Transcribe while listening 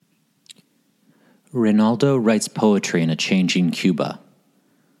Ronaldo writes poetry in a changing Cuba.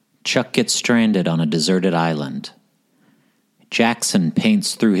 Chuck gets stranded on a deserted island. Jackson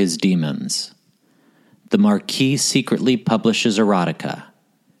paints through his demons. The Marquis secretly publishes erotica.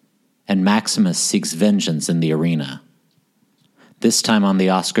 And Maximus seeks vengeance in the arena. This time on the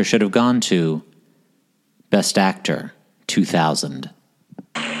Oscar should have gone to Best Actor 2000.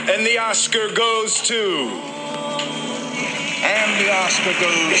 And the Oscar goes to... And the Oscar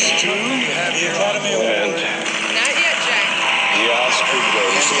goes to... You have the Academy Award. Not yet, Jack. The Oscar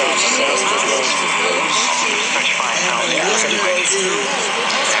goes to...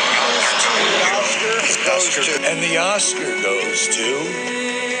 And the Oscar goes to...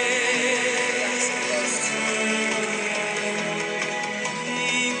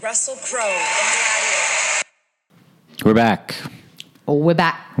 Russell Crowe and Gladiator. We're back. We're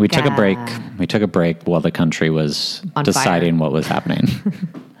back. We took a break. We took a break while the country was On deciding fire. what was happening.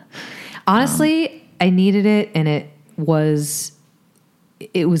 Honestly, I needed it, and it was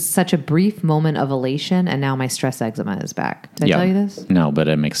such a brief moment of elation, and now my stress eczema is back. Did I tell you this? No, but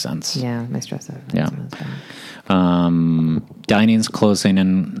it makes sense. Yeah, my stress eczema is back. Dining's closing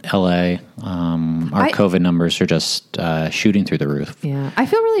in LA. Our COVID numbers are just shooting through the roof. Yeah, I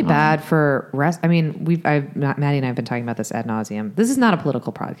feel really bad for rest. I mean, Maddie and I have been talking about this ad nauseum. This is not a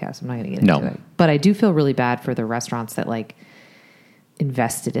political podcast. I'm not going to get into it, but I do feel really bad for the restaurants that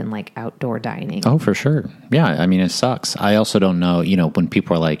invested in outdoor dining. Oh, for sure. Yeah. I mean, it sucks. I also don't know, when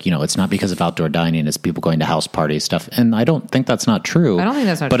people are like, it's not because of outdoor dining, it's people going to house parties stuff. And I don't think that's not true. I don't think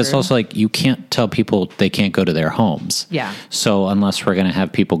that's not true. But it's also you can't tell people they can't go to their homes. Yeah. So unless we're going to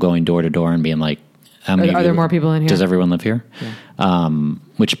have people going door to door and being like, how many are there more people in here? Does everyone live here? Yeah.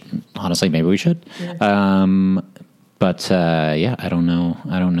 Which honestly, maybe we should. Yeah. But I don't know.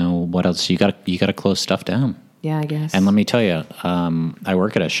 I don't know what else. You got to close stuff down. Yeah, I guess. And let me tell you, I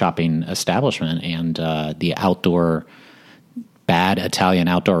work at a shopping establishment, and the bad Italian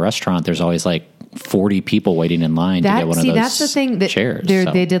outdoor restaurant, there's always 40 people waiting in line to get one of those that's the thing that chairs.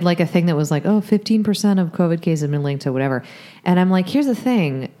 They did a thing that was 15% of COVID cases have been linked to whatever. And I'm like, here's the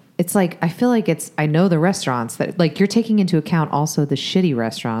thing. It's I feel like I know the restaurants that you're taking into account also the shitty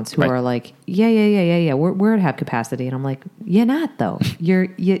restaurants who are yeah. We're at half capacity. And I'm like, you're not though.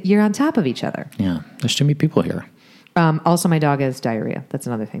 You're on top of each other. Yeah. There's too many people here. Also my dog has diarrhea. That's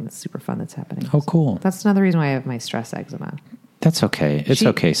another thing that's super fun that's happening. Oh, cool. That's another reason why I have my stress eczema. That's okay. It's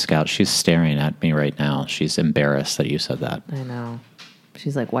okay, Scout. She's staring at me right now. She's embarrassed that you said that. I know.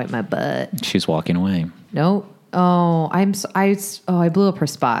 She's like, wipe my butt. She's walking away. Nope. Oh, I blew up her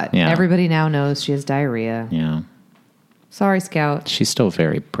spot. Yeah. Everybody now knows she has diarrhea. Yeah. Sorry, Scout. She's still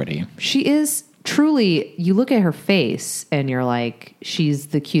very pretty. She is truly, you look at her face and you're like, she's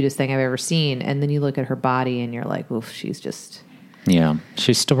the cutest thing I've ever seen. And then you look at her body and you're like, oof, she's just. Yeah.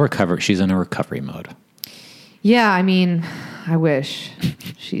 She's still recovering. She's in a recovery mode. Yeah. I mean, I wish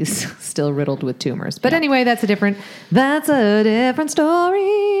she's still riddled with tumors. But anyway, that's a different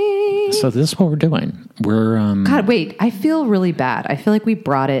story. So this is what we're doing. We're God, wait. I feel really bad. I feel like we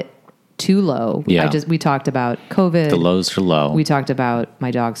brought it too low. Yeah. We talked about COVID. The lows are low. We talked about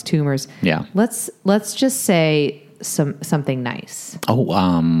my dog's tumors. Yeah. Let's just say something nice. Oh,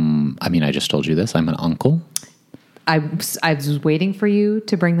 I mean, I just told you this. I'm an uncle. I was waiting for you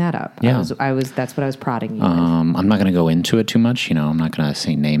to bring that up. Yeah. I was. That's what I was prodding you with. I'm not going to go into it too much. I'm not going to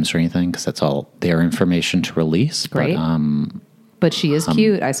say names or anything because that's all their information to release. Great. But she is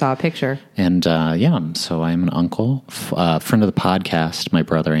cute. I saw a picture. And so I'm an uncle, friend of the podcast, my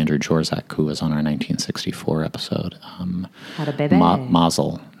brother Andrew Jorzak, who was on our 1964 episode. Had a baby.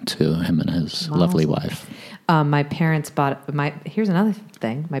 Mazel to him and his lovely wife. My parents bought Here's another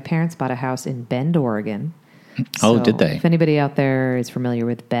thing. My parents bought a house in Bend, Oregon. Oh, did they? If anybody out there is familiar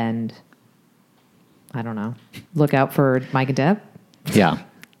with Bend, I don't know. Look out for Mike and Deb. Yeah.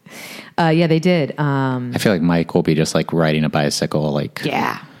 Yeah, they did. I feel like Mike will be just riding a bicycle,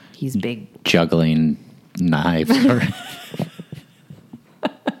 yeah, he's big, juggling knives.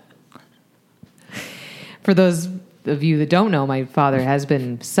 For those of you that don't know, my father has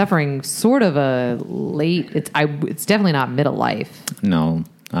been suffering sort of a late. It's definitely not middle life. No.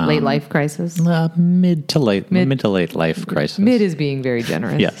 Late life crisis? Mid to late life crisis. Mid is being very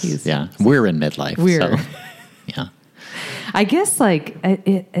generous. Yes. We're in midlife. So, yeah. I guess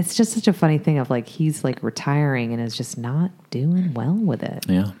it's just such a funny thing of he's retiring and is just not doing well with it.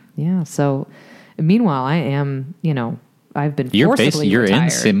 Yeah. Yeah. So meanwhile, I am, I've been forcibly You're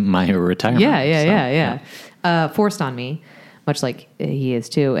retired. in my retirement. Yeah. Forced on me, much like he is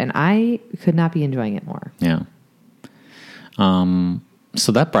too. And I could not be enjoying it more. Yeah.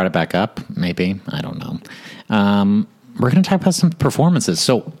 So that brought it back up, maybe. I don't know. We're going to talk about some performances.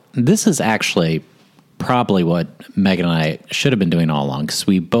 So this is actually probably what Megan and I should have been doing all along, because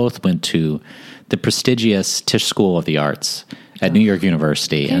we both went to the prestigious Tisch School of the Arts at New York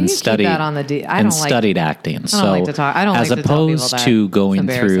University Can and you keep studied that on the studied acting. I don't like to talk. I don't as like to tell people opposed that. to It's going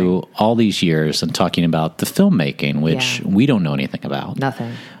embarrassing. through all these years and talking about the filmmaking, which we don't know anything about.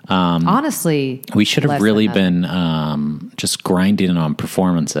 Nothing. Honestly, We should have less really than nothing. been just grinding on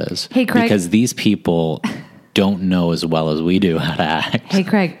performances. Hey, Craig. Because these people don't know as well as we do how to act. Hey,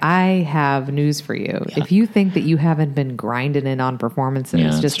 Craig, I have news for you. If you think that you haven't been grinding in on performances, Yeah,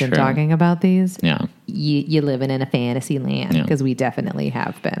 that's just in true. talking about these, Yeah. you're living in a fantasy land, Yeah. because we definitely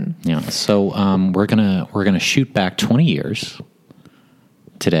have been. Yeah. So we're gonna shoot back 20 years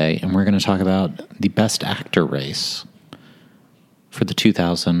today, and we're gonna talk about the Best Actor race for the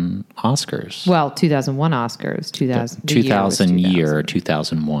 2000 Oscars. Well, 2001 Oscars, 2000 the year was 2000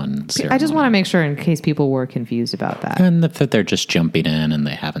 2001 ceremony. I just want to make sure, in case people were confused about that. And that they're just jumping in and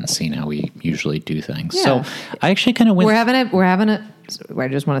they haven't seen how we usually do things. Yeah. So I actually kind of went. We're having a. I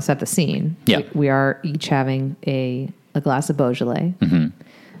just want to set the scene. Yeah. We are each having a glass of Beaujolais.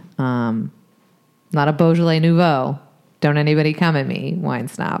 Not a Beaujolais Nouveau. Don't anybody come at me, wine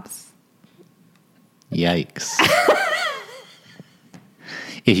snobs. Yikes.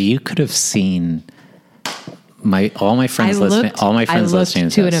 If you could have seen all my friends listening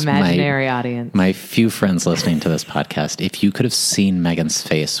to an this, imaginary audience. my few friends listening to this podcast, if you could have seen Megan's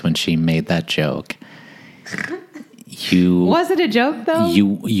face when she made that joke, Was it a joke though?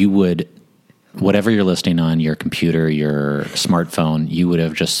 you would, whatever you're listening on, your computer, your smartphone, you would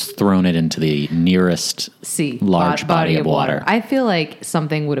have just thrown it into the nearest large body of water. I feel like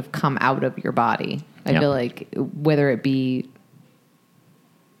something would have come out of your body. I feel like whether it be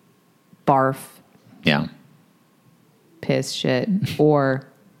barf, Yeah. piss, shit, or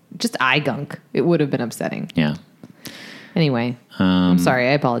just eye gunk, it would have been upsetting. Yeah. Anyway, I'm sorry.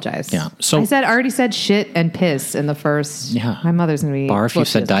 I apologize. yeah. So- I already said shit and piss in the first. Yeah. My mother's gonna be Barf, well, you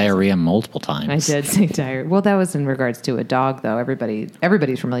she said doesn't listen. diarrhea multiple times. I did say diarrhea. Well, that was in regards to a dog, though.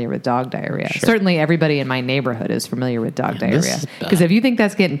 Everybody's familiar with dog diarrhea. Sure. Certainly, everybody in my neighborhood is familiar with dog this diarrhea. is Because if you think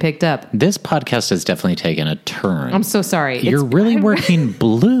that's getting picked up, This podcast has definitely taken a turn. I'm so sorry. You're really working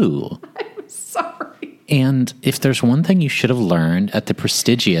blue. sorry. And if there's one thing you should have learned at the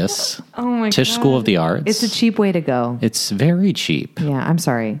prestigious Oh my Tisch God. School of the Arts, It's a cheap way to go. it's very cheap. Yeah, I'm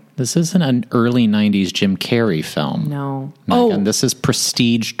sorry. This isn't an early 90s Jim Carrey film. No. Megan, this is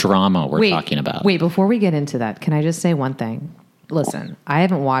prestige drama we're talking about. Wait, before we get into that, can I just say one thing? Listen, I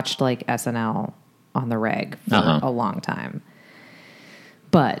haven't watched like SNL on the reg for a long time.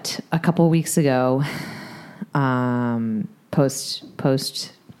 But a couple weeks ago, post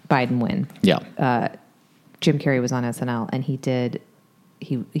Biden win, Jim Carrey was on SNL and he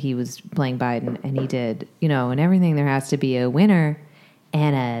was playing Biden and he did, in everything there has to be a winner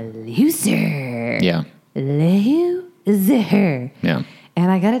and a loser. Yeah. Loser. Yeah. And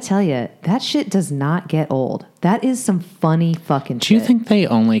I got to tell you, that shit does not get old. That is some funny fucking shit. Do you think they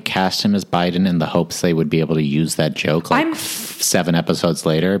only cast him as Biden in the hopes they would be able to use that joke 7 episodes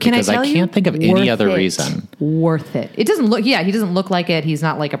later? Because I can't think of any other reason. Worth it. It doesn't look, he doesn't look like it. He's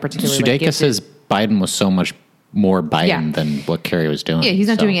not like a particularly Sudeikis' Biden was so much more Biden than what Carey was doing. Yeah, he's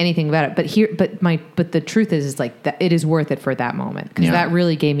not doing anything about it. But the truth is like that it is worth it for that moment because that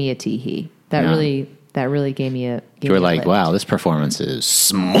really gave me a tee-hee. That really gave me a. You were like, wow, this performance is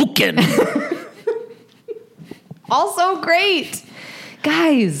smoking. Also great,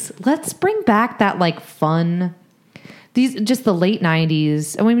 guys. Let's bring back that like fun. Just the late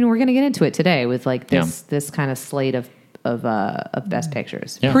 '90s. I mean, we're going to get into it today with like this kind of slate of best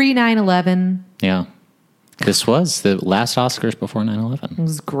pictures pre 9/11. Yeah. This was the last Oscars before 9/11. It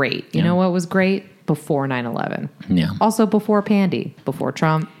was great. You know what was great? Before 9/11. Yeah. Also before Pandy, before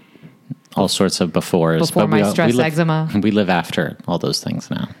Trump. All sorts of befores. Before my stress eczema. We live after all those things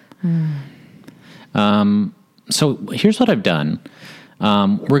now. So here's what I've done.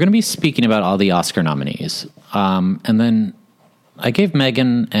 We're going to be speaking about all the Oscar nominees. And then I gave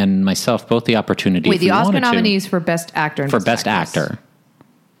Megan and myself both the opportunity. Wait, the Oscar nominees for Best Actor and for Best Actor.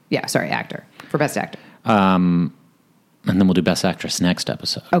 Yeah, sorry, actor. For Best Actor. And then we'll do Best Actress next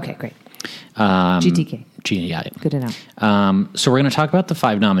episode. Okay, great. GTK. Yeah. Good to know. So we're going to talk about the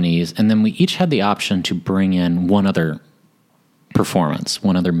 5 nominees, and then we each had the option to bring in one other performance,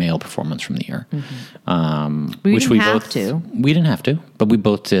 one other male performance from the year. We which didn't have to. We didn't have to, but we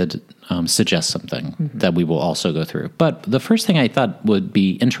both did suggest something that we will also go through. But the first thing I thought would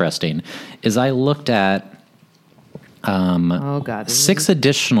be interesting is I looked at Oh God! 6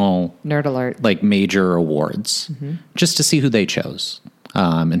 additional nerd alert, like major awards, just to see who they chose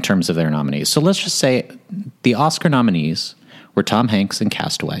in terms of their nominees. So let's just say the Oscar nominees were Tom Hanks in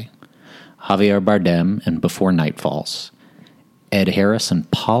Castaway, Javier Bardem in Before Night Falls, Ed Harris in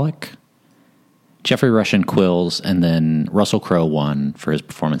Pollock, Jeffrey Rush in Quills, and then Russell Crowe won for his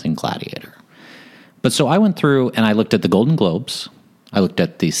performance in Gladiator. But so I went through and I looked at the Golden Globes, I looked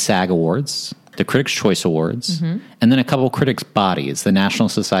at the SAG Awards, the Critics' Choice Awards, and then a couple critics' bodies, the National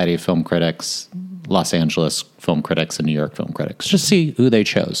Society of Film Critics, Los Angeles Film Critics, and New York Film Critics, just see who they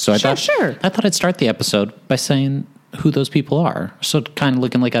chose. So I thought I'd start the episode by saying who those people are. So kind of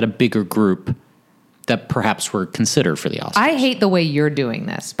looking like at a bigger group that perhaps were considered for the Oscars. I hate the way you're doing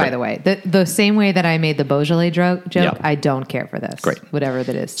this, by the way. The same way that I made the Beaujolais joke, I don't care for this. Great. Whatever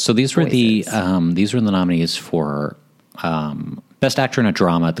that is. So these were the nominees for Best Actor in a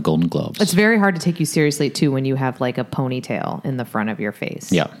Drama at the Golden Globes. It's very hard to take you seriously, too, when you have like a ponytail in the front of your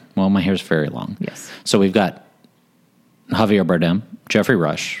face. Yeah. Well, my hair's very long. Yes. So we've got Javier Bardem, Jeffrey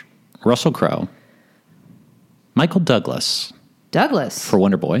Rush, Russell Crowe, Michael Douglas for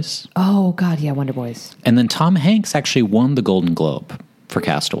Wonder Boys. Oh, God, yeah, Wonder Boys. And then Tom Hanks actually won the Golden Globe for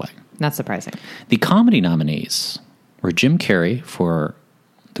Castaway. Not surprising. The comedy nominees were Jim Carrey for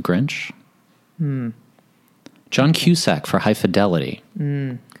The Grinch, John Cusack for High Fidelity,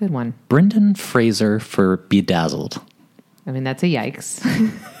 Good one. Brendan Fraser for Bedazzled, I mean, that's a yikes.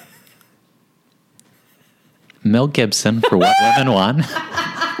 Mel Gibson for What Women Want,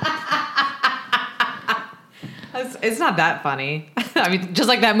 It's not that funny. I mean, just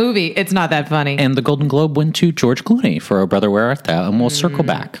like that movie, it's not that funny. and the Golden Globe went to George Clooney for Oh Brother, Where Art Thou? And we'll circle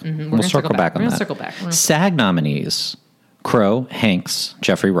back. We'll circle back on We're that. gonna circle back. SAG nominees: Crowe, Hanks,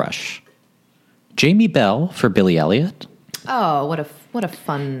 Jeffrey Rush, Jamie Bell for Billy Elliot. Oh, what a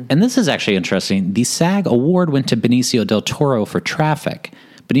fun. And this is actually interesting. The SAG award went to Benicio del Toro for Traffic.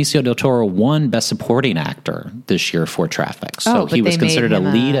 Benicio del Toro won Best Supporting Actor this year for Traffic. So but he was they made considered a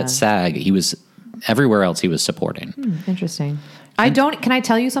him lead at SAG. He was everywhere else he was supporting. Interesting. Can I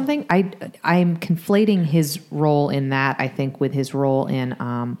tell you something? I'm conflating his role in that, I think, with his role in,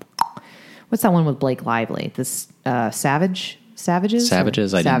 what's that one with Blake Lively? This, Savages?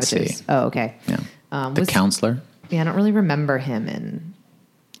 Savages, I didn't see. Oh, okay. Yeah. The Counselor. Yeah, I don't really remember him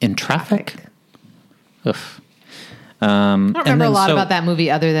in Traffic? Oof. I don't remember a lot about that movie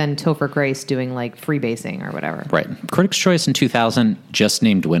other than Topher Grace doing like freebasing or whatever. Right. Critics' Choice in 2000 just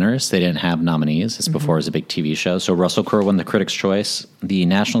named winners. They didn't have nominees. It's before it was a big TV show. So Russell Crowe won the Critics' Choice. The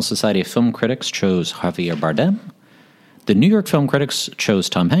National Society of Film Critics chose Javier Bardem. The New York Film Critics chose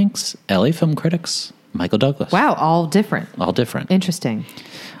Tom Hanks. LA Film Critics, Michael Douglas. Wow, all different. All different. Interesting.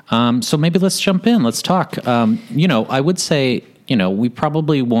 So maybe let's jump in. Let's talk. I would say, we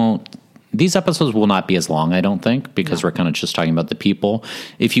probably won't. These episodes will not be as long, I don't think, because we're kind of just talking about the people.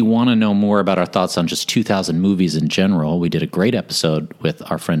 If you want to know more about our thoughts on just 2000 movies in general, we did a great episode with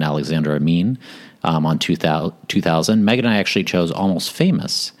our friend Alexandra Amin on 2000. Meghann and I actually chose Almost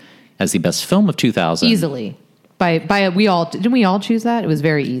Famous as the best film of 2000. Easily. Didn't we all choose that? It was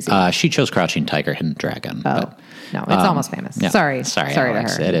very easy. She chose Crouching Tiger, Hidden Dragon. No, it's Almost Famous. Yeah. Sorry Alex.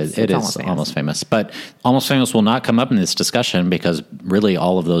 to her. It is almost famous. But Almost Famous will not come up in this discussion because really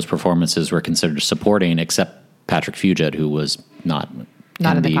all of those performances were considered supporting, except Patrick Fugit, who was not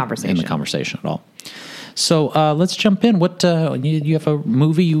in the conversation at all. So let's jump in. What you have a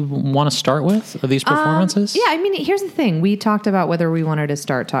movie you want to start with of these performances? Yeah, I mean, here's the thing. We talked about whether we wanted to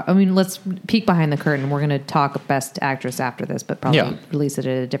start talk. I mean, let's peek behind the curtain. We're going to talk Best Actress after this, but probably release it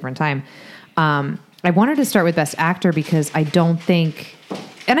at a different time. I wanted to start with Best Actor because I don't think,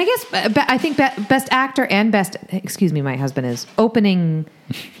 and I think Best Actor and Best, excuse me, my husband is opening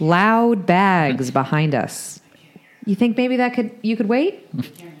loud bags behind us. You think maybe you could wait?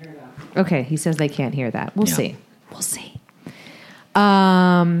 Okay, he says they can't hear that. We'll see.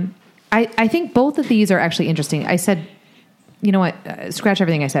 I think both of these are actually interesting. I said, you know what? Scratch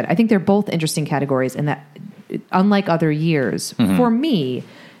everything I said. I think they're both interesting categories in that, unlike other years, for me,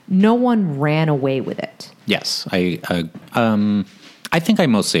 no one ran away with it. Yes, I think I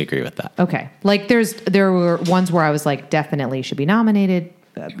mostly agree with that. Okay, like there were ones where I was like, definitely should be nominated,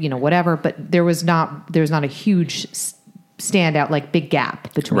 whatever. But there's not a huge standout, like big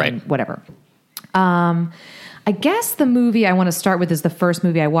gap between whatever. I guess the movie I want to start with is the first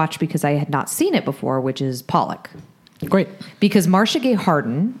movie I watched because I had not seen it before, which is Pollock. Great. Because Marcia Gay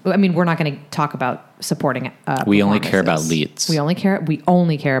Harden, I mean, we're not going to talk about supporting we only care about leads. We only care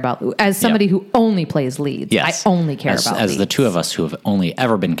about, as somebody who only plays leads, yes. I only care about leads. As the two of us who have only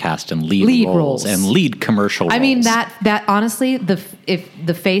ever been cast in lead roles and lead commercial roles. I mean, that honestly, if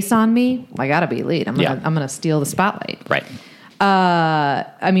the face on me, I got to be lead. I'm gonna steal the spotlight. Right.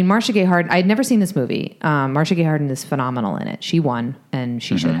 I mean, Marcia Gay Harden, I'd never seen this movie. Marcia Gay Harden is phenomenal in it. She won, and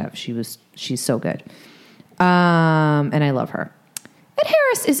she should have. She's so good. And I love her. Ed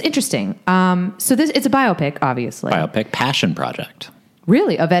Harris is interesting. So it's a biopic, obviously. Biopic, passion project.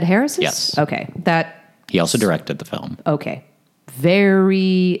 Really? Of Ed Harris's? Yes. Okay. He also directed the film. Okay.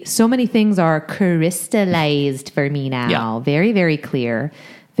 So many things are crystallized for me now. Yeah. Very, very clear.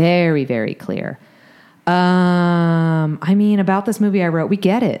 Very, very clear. I mean, about this movie I wrote, we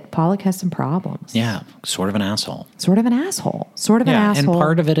get it. Pollock has some problems. Yeah, sort of an asshole. And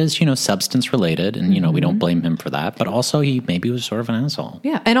part of it is, substance related, and, we don't blame him for that. But also, he maybe was sort of an asshole.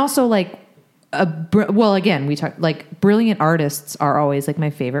 Yeah, and also, like, again, we talk, like, brilliant artists are always, like, my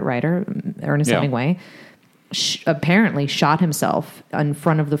favorite writer, Ernest Hemingway, apparently shot himself in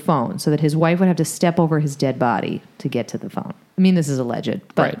front of the phone so that his wife would have to step over his dead body to get to the phone. I mean, this is alleged,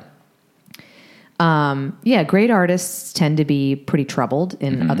 but... Right. Great artists tend to be pretty troubled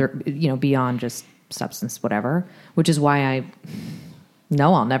in other, beyond just substance, whatever, which is why I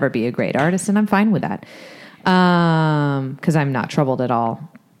know I'll never be a great artist, and I'm fine with that. Because I'm not troubled at all.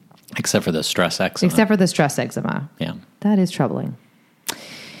 Except for the stress eczema. Yeah. That is troubling.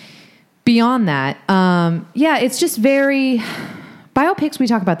 Beyond that, it's just very... Biopics, we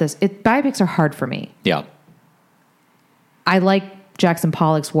talk about this. Biopics are hard for me. Yeah. I like Jackson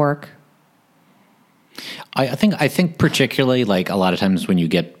Pollock's work. I think particularly, like, a lot of times when you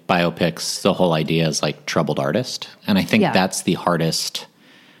get biopics, the whole idea is like troubled artist. And I think that's the hardest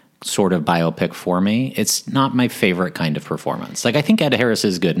sort of biopic for me. It's not my favorite kind of performance. Like, I think Ed Harris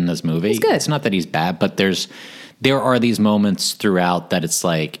is good in this movie. He's good. It's not that he's bad, but there are these moments throughout that it's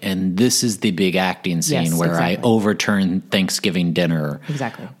like, and this is the big acting scene where I overturn Thanksgiving dinner.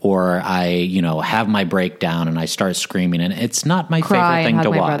 Exactly. Or I, have my breakdown and I start screaming, and it's not my favorite thing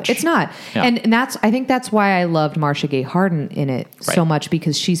to watch. It's not. Yeah. And I think that's why I loved Marcia Gay Harden in it so much,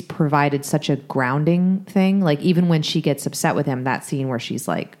 because she's provided such a grounding thing. Like, even when she gets upset with him, that scene where she's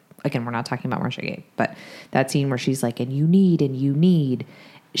like, again, we're not talking about Marcia Gay, but that scene where she's like, and you need,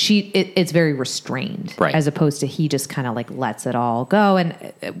 it's very restrained, right, as opposed to he just kind of like lets it all go.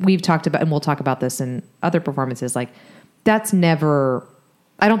 And we've talked about, and we'll talk about this in other performances, like, that's never,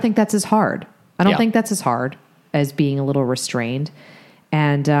 I don't think that's as hard. I don't think that's as hard as being a little restrained.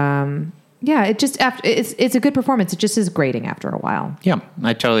 And it just, it's a good performance. It just is grating after a while. Yeah,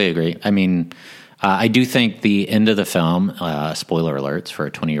 I totally agree. I mean, I do think the end of the film, spoiler alerts for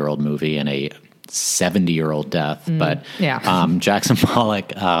a 20-year-old movie and a 70-year-old death, but Jackson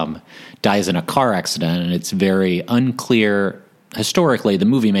Pollock dies in a car accident, and it's very unclear. Historically, the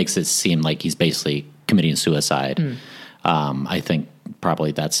movie makes it seem like he's basically committing suicide. I think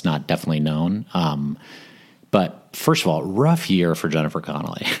probably that's not definitely known. But first of all, rough year for Jennifer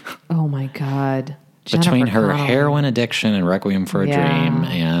Connelly. Oh my God. Between her heroin addiction and Requiem for a Dream,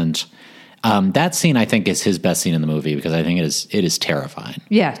 and that scene, I think, is his best scene in the movie, because I think it is terrifying.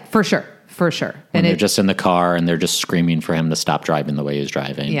 Yeah, for sure. For sure. When they're just in the car and they're just screaming for him to stop driving the way he's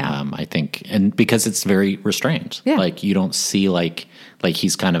driving. Yeah. I think, and because it's very restrained. Yeah. Like, you don't see like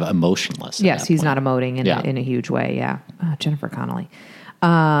he's kind of emotionless. Yes, he's not emoting in a huge way. Yeah. Oh, Jennifer Connelly.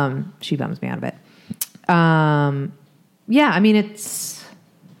 She bums me out a bit. I mean, it's,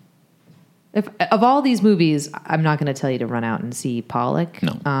 of all these movies, I'm not going to tell you to run out and see Pollock.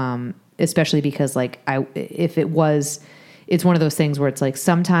 No. Especially because, like, it's one of those things where it's like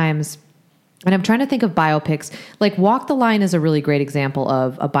sometimes, and I'm trying to think of biopics, like Walk the Line is a really great example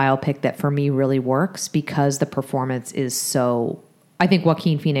of a biopic that for me really works, because the performance is so, I think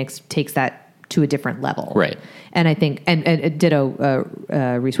Joaquin Phoenix takes that to a different level. Right. And I think, and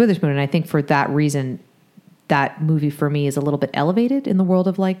ditto Reese Witherspoon, and I think for that reason, that movie for me is a little bit elevated in the world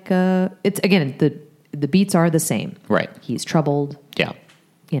of, like, it's, again, the beats are the same. Right. He's troubled. Yeah.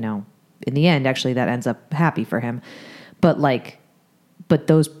 In the end, actually, that ends up happy for him. But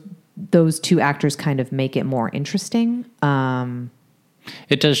those two actors kind of make it more interesting.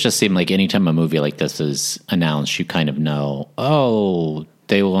 It does just seem like anytime a movie like this is announced, you kind of know,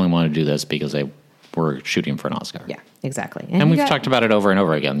 they will only want to do this because they were shooting for an Oscar. Yeah, exactly. And we've talked about it over and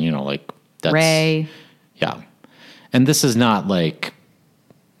over again, like that's Ray. Yeah. And this is not like,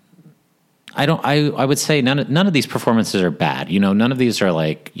 I would say none of these performances are bad. None of these are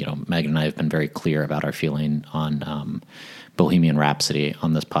like, Meghann and I have been very clear about our feeling on Bohemian Rhapsody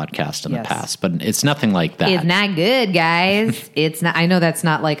on this podcast in the past, but it's nothing like that. It's not good, guys. It's not. I know that's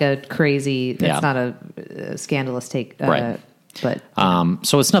not like a crazy. That's not a scandalous take, right? But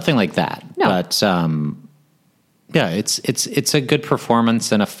so it's nothing like that. No. But it's a good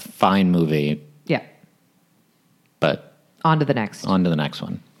performance and a fine movie. Yeah. But on to the next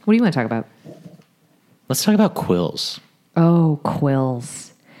one. What do you want to talk about? Let's talk about Quills. Oh,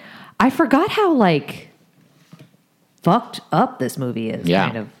 Quills. I forgot how, like, fucked up this movie is. Yeah.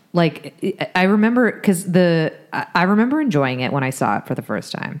 Kind of. Like, I remember, because I remember enjoying it when I saw it for the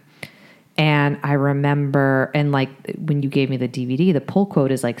first time. And I remember, and like, when you gave me the DVD, the pull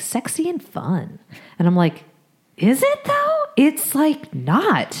quote is like, sexy and fun. And I'm like, is it though? It's like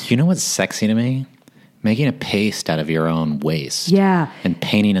not. You know what's sexy to me? Making a paste out of your own waste. Yeah. And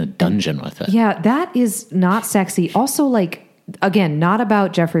painting a dungeon with it. Yeah, that is not sexy. Also, like, again, not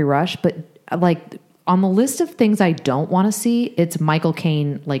about Jeffrey Rush, but like, on the list of things I don't want to see, it's Michael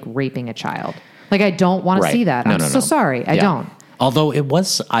Caine like raping a child. Like, I don't want to see that. I'm so sorry. I don't. Although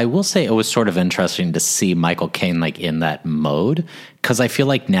I will say it was sort of interesting to see Michael Caine like in that mode, because I feel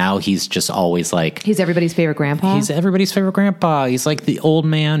like now he's just always like... He's everybody's favorite grandpa? He's everybody's favorite grandpa. He's like the old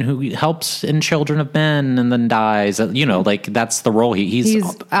man who helps in Children of Men and then dies. You know, like that's the role. He's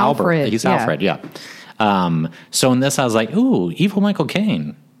Albert. Alfred. He's Alfred, yeah. So in this I was like, ooh, evil Michael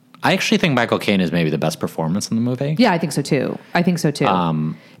Caine. I actually think Michael Caine is maybe the best performance in the movie. Yeah, I think so too.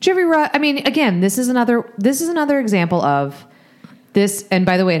 Jeffrey Rush, I mean, again, this is another example of this, and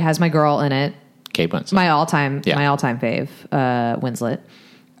by the way, it has my girl in it. Kate Winslet. My all-time fave, Winslet.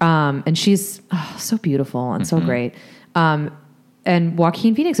 And she's so beautiful and so great. And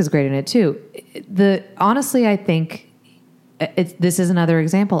Joaquin Phoenix is great in it too. Honestly, I think this is another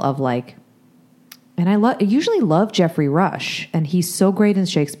example of like, and I usually love Jeffrey Rush, and he's so great in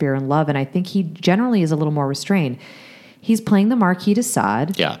Shakespeare in Love, and I think he generally is a little more restrained. He's playing the Marquis de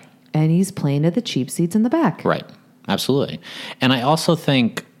Sade, and he's playing at the cheap seats in the back. Right, absolutely. And I also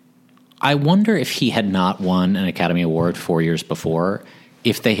think, I wonder if he had not won an Academy Award 4 years before,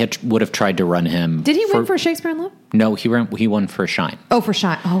 if they would have tried to run him. Did he win for Shakespeare in Love? No, he won for Shine. Oh, for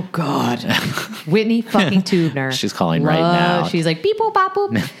Shine. Oh, God. Whitney fucking Tubner. She's calling right now. She's like, beep, boop, bop,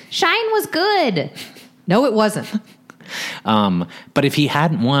 boop. Shine was good. No, it wasn't. But if he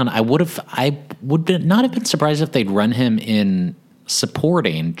hadn't won, I would not have been surprised if they'd run him in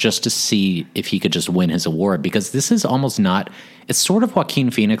supporting just to see if he could just win his award, because this is almost not, it's sort of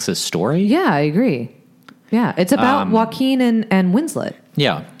Joaquin Phoenix's story. Yeah, I agree. Yeah, it's about Joaquin and Winslet.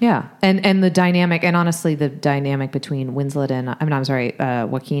 Yeah. Yeah. And the dynamic, and honestly, the dynamic between Winslet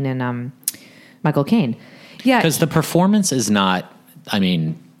and, Joaquin and Michael Caine. Yeah. Because the performance is not, I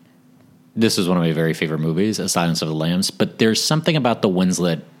mean, this is one of my very favorite movies, A Silence of the Lambs, but there's something about the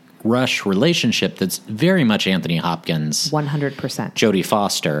Winslet-Rush relationship that's very much Anthony Hopkins. 100%. Jodie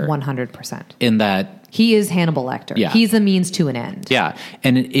Foster. 100%. In that... He is Hannibal Lecter. Yeah. He's a means to an end. Yeah.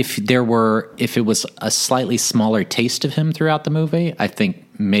 And if it was a slightly smaller taste of him throughout the movie, I think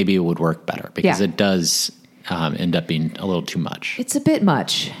maybe it would work better, because it does end up being a little too much. It's a bit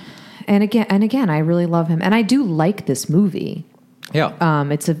much. And again, I really love him. And I do like this movie. Yeah.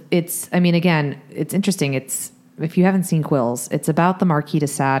 It's interesting. If you haven't seen Quills, it's about the Marquis de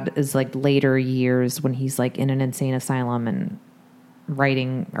Sade's like later years when he's like in an insane asylum and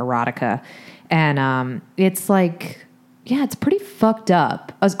writing erotica. And it's like, yeah, it's pretty fucked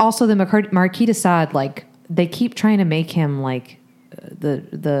up. Also, the Marquis de Sade, like, they keep trying to make him like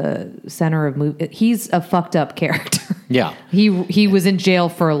the center of movie. He's a fucked up character. Yeah, he was in jail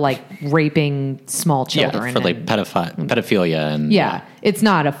for like raping small children. Yeah, for like pedophilia and He's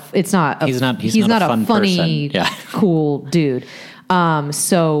not a funny, cool dude.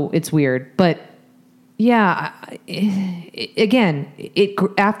 So it's weird, but. Yeah, again,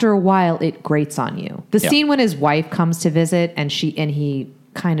 after a while, it grates on you. The scene when his wife comes to visit and he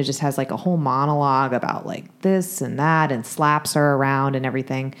kind of just has like a whole monologue about like this and that and slaps her around and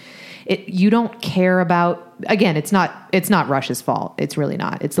everything. You don't care about, again, it's not Rush's fault. It's really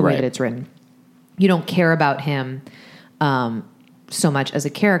not. It's the way that it's written. You don't care about him so much as a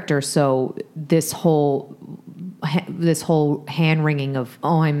character. So this whole hand wringing of,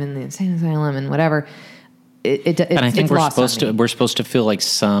 I'm in the insane asylum and whatever. And I think we're supposed to feel like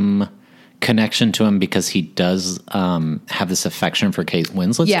some connection to him because he does have this affection for Kate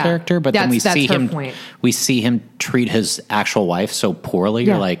Winslet's character, but then we see him treat his actual wife so poorly.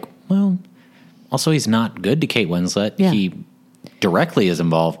 You're like, well, also he's not good to Kate Winslet. Yeah. He directly is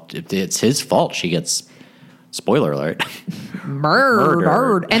involved. It's his fault she gets, spoiler alert,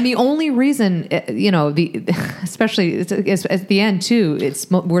 murdered. And the only reason, especially at the end too,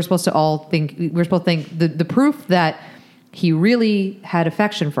 we're supposed to think the proof that he really had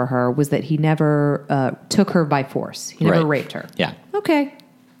affection for her was that he never took her by force. He never raped her. Yeah. Okay.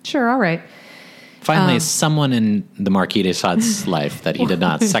 Sure. All right. Finally, someone in the Marquis de Sade's life that he did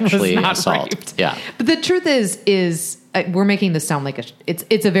not sexually assault. Raped. Yeah. But the truth is we're making this sound like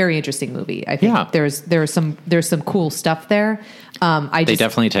it's a very interesting movie. I think there's some cool stuff there. They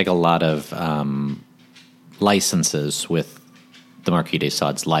definitely take a lot of licenses with the Marquis de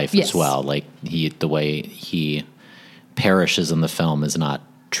Sade's life as well. Like the way he perishes in the film is not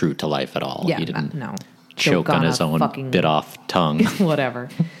true to life at all. Yeah, He didn't no. choke on his a own fucking- bit off tongue. Whatever.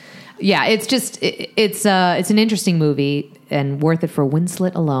 Yeah, it's just it's an interesting movie and worth it for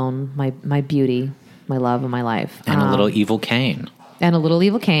Winslet alone, my beauty, my love, and my life, And a little evil Kane. and a little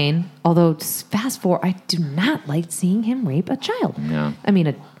evil Kane. Although fast forward, I do not like seeing him rape a child. Yeah. I mean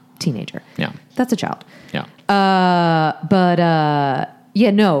a teenager. Yeah. That's a child. Yeah.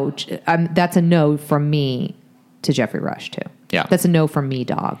 No, that's a no from me to Jeffrey Rush too. Yeah. That's a no from me,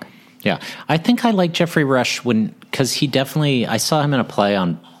 dog. Yeah. I think I like Jeffrey Rush because I saw him in a play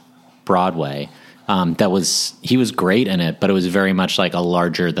on Broadway. He was great in it, but it was very much like a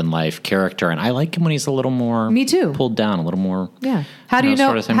larger than life character. And I like him when he's a little more Me too. pulled down, a little more. Yeah. How do you know?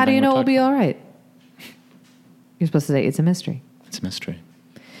 sort of same How do thing you we're know it'll talking- be all right? You're supposed to say it's a mystery. It's a mystery.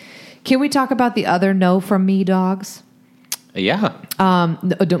 Can we talk about the other no from me dogs? Yeah.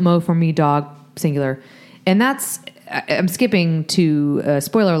 No from me dog singular, and that's I'm skipping to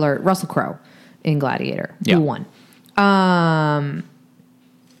spoiler alert. Russell Crowe in Gladiator, Yeah. who won.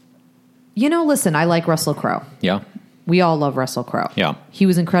 Listen, I like Russell Crowe. Yeah. We all love Russell Crowe. Yeah. He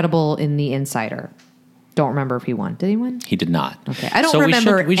was incredible in The Insider. Don't remember if he won. Did he win? He did not. Okay. I don't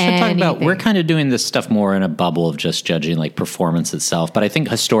remember We should talk about, anything. we're kind of doing this stuff more in a bubble of just judging like performance itself. But I think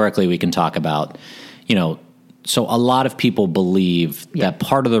historically we can talk about, so a lot of people believe that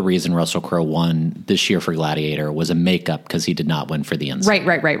part of the reason Russell Crowe won this year for Gladiator was a makeup because he did not win for The Inside.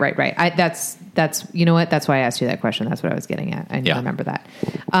 Right. That's you know what? That's why I asked you that question. That's what I was getting at. I Yeah. remember that.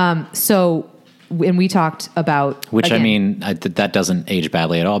 When we talked about Which, again, I mean, that doesn't age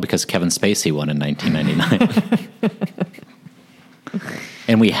badly at all because Kevin Spacey won in 1999.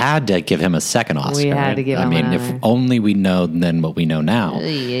 And we had to give him a second Oscar. We had to give him if another. only we know then what we know now.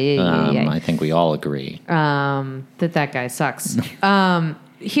 Yeah. I think we all agree. that guy sucks.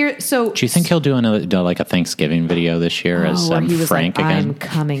 Here, so Do you think he'll do a Thanksgiving video this year as where he was Frank like, again? I'm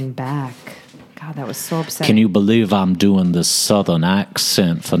coming back. God, that was so upsetting. Can you believe I'm doing this Southern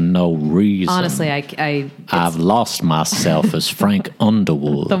accent for no reason? Honestly, I've lost myself as Frank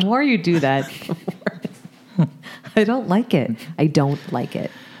Underwood. the more you do that, the more I don't like it. I don't like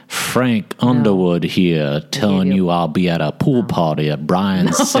it. Frank Underwood here telling you I'll be at a pool party at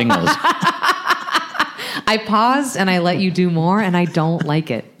Brian Singer's. I paused and I let you do more, and I don't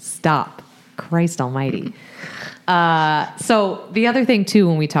like it. Stop. Christ almighty. So the other thing, too,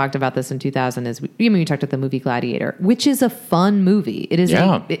 when we talked about this in 2000 is, we talked about the movie Gladiator, which is a fun movie. It is.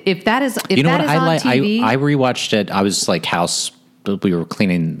 Yeah. If that is on TV. I rewatched it. I was like we were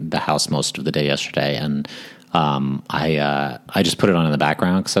cleaning the house most of the day yesterday, and I just put it on in the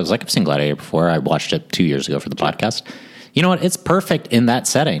background because I was like, I've seen Gladiator before. I watched it 2 years ago for the podcast. You know what? It's perfect in that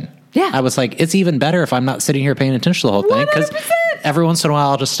setting. Yeah. I was like, it's even better if I'm not sitting here paying attention to the whole thing because 100%. every once in a while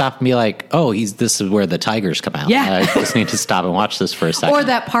I'll just stop and be like, oh, this is where the tigers come out. Yeah. I just need to stop and watch this for a second. Or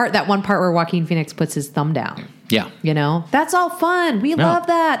that one part where Joaquin Phoenix puts his thumb down. Yeah. That's all fun. We love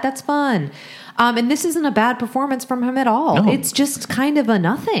that. That's fun. And this isn't a bad performance from him at all. No. It's just kind of a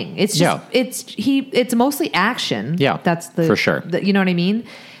nothing. It's just it's mostly action. Yeah, that's for sure. You know what I mean?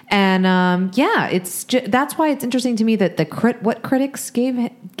 And that's why it's interesting to me that what critics gave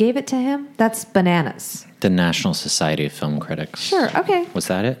it to him. That's bananas. The National Society of Film Critics. Sure. Okay. Was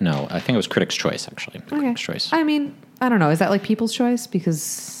that it? No, I think it was Critics' Choice, actually. Critics' Choice. I mean, I don't know. Is that like People's Choice?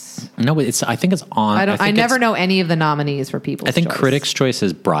 Because No, I think it's on. I never know any of the nominees for People's Choice. I think Critics' Choice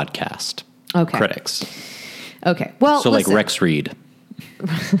is broadcast. Okay. Critics. Okay. Well, So listen, like Rex Reed.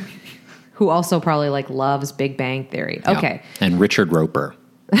 who also probably like loves Big Bang Theory. Yeah. Okay. And Richard Roper.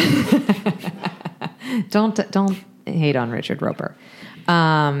 Don't hate on Richard Roper.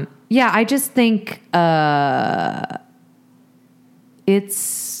 I just think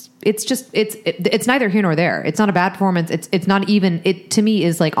it's neither here nor there. It's not a bad performance. It's not even. It to me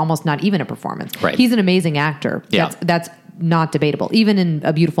is like almost not even a performance. Right. He's an amazing actor. Yeah. That's not debatable. Even in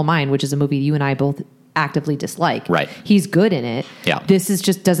A Beautiful Mind, which is a movie you and I both actively dislike. Right. He's good in it. Yeah. This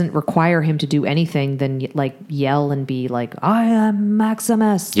just doesn't require him to do anything than like yell and be like, I am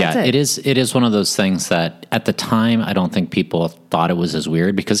Maximus. Yeah, That's it is one of those things that at the time I don't think people thought it was as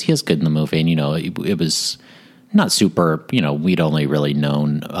weird because he is good in the movie, and it was not super. We'd only really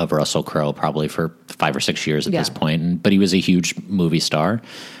known of Russell Crowe probably for 5 or 6 years at this point, but he was a huge movie star.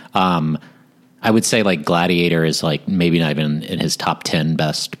 I would say like Gladiator is like maybe not even in his top 10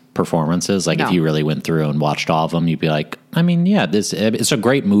 best performances. Like if you really went through and watched all of them, you'd be like, I mean, yeah, it's a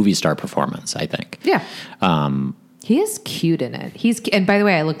great movie star performance, I think. Yeah. He is cute in it. And by the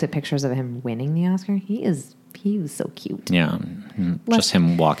way, I looked at pictures of him winning the Oscar. He was so cute. Yeah. Just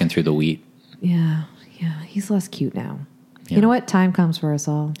him walking through the wheat. Yeah. Yeah. He's less cute now. Yeah. You know what? Time comes for us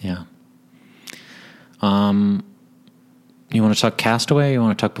all. Yeah. You want to talk Castaway? Or you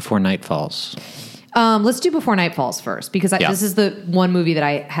want to talk Before Night Falls? Let's do Before Night Falls first, because Yeah. this is the one movie that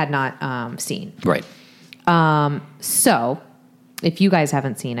I had not seen. Right. So, if you guys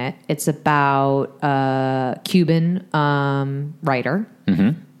haven't seen it, it's about a Cuban writer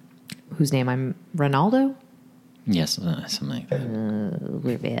whose name I'm Ronaldo. Yes, something like that.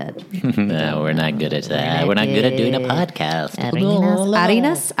 We're bad. No, we're not good at that. We're not good at doing a podcast.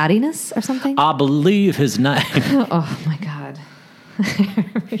 Arenas or something. I believe his name. Oh my god!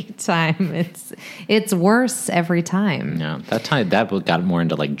 Every time it's worse every time. No, that got more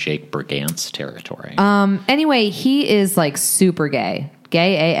into like Jake Brigance territory. Anyway, he is like super gay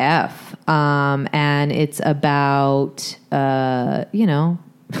AF, and it's about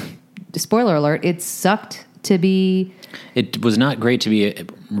spoiler alert. It sucked to be. It was not great to be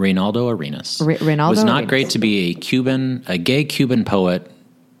Reynaldo Arenas. Reynaldo It was not Arenas. great to be a gay Cuban poet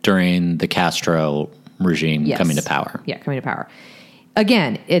during the Castro regime Yes. coming to power. Yeah, coming to power.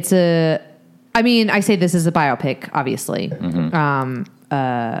 Again, I say this is a biopic, obviously. Mm-hmm.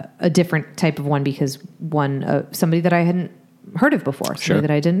 A different type of one because somebody that I hadn't heard of before, somebody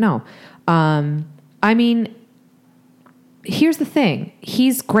that I didn't know. Here's the thing: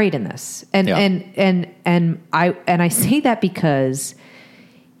 he's great in this, and I say that because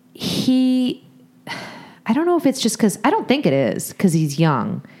I don't know if it's just because I don't think it is because he's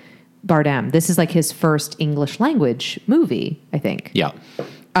young. Bardem. This is like his first English language movie, I think. Yeah.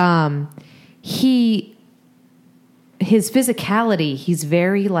 His physicality, he's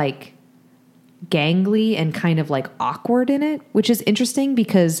very like gangly and kind of like awkward in it, which is interesting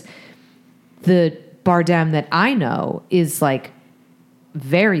because the Bardem that I know is like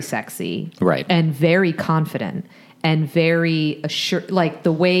very sexy, Right. and very confident and very assured. Like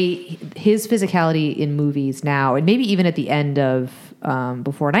the way his physicality in movies now, and maybe even at the end of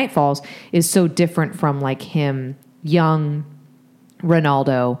Before Night Falls, is so different from like him, young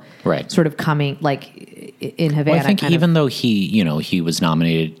Ronaldo, Right. sort of coming like in Havana. Well, I think even though he was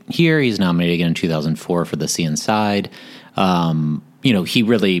nominated here, he's nominated again in 2004 for The Sea Inside. He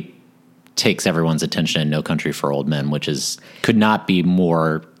really takes everyone's attention in No Country for Old Men, which could not be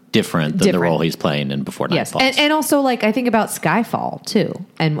more different than the role he's playing in Before Night Falls. And also like I think about Skyfall too,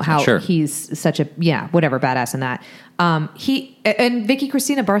 and how he's such a badass in that. He and Vicky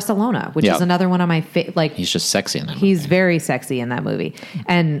Cristina Barcelona, which is another one of my he's just sexy in that movie. He's very sexy in that movie,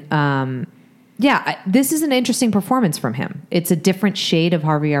 and this is an interesting performance from him. It's a different shade of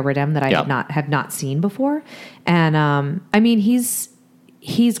Javier Bardem that I have not seen before, and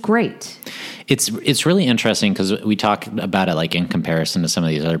he's great. It's really interesting because we talk about it like in comparison to some of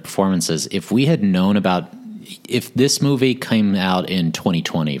these other performances. If we had known if this movie came out in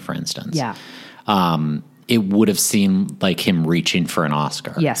 2020, for instance, it would have seemed like him reaching for an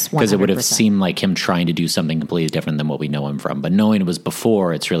Oscar. Yes, 100%. Because it would have seemed like him trying to do something completely different than what we know him from. But knowing it was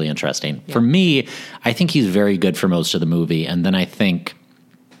before, it's really interesting. Yeah. For me, I think he's very good for most of the movie. And then I think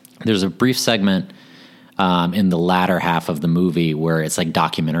there's a brief segment in the latter half of the movie where it's like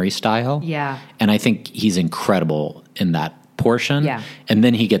documentary style. Yeah. And I think he's incredible in that portion. Yeah. And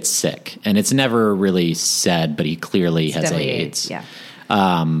then he gets sick. And it's never really said, but he clearly has AIDS. Yeah.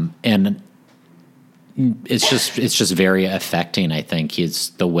 And it's just very affecting, I think.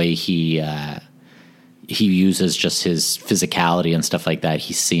 The way he uses just his physicality and stuff like that.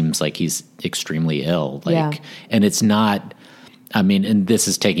 He seems like he's extremely ill. And it's not... and this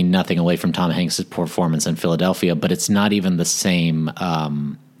is taking nothing away from Tom Hanks' performance in Philadelphia, but it's not even the same,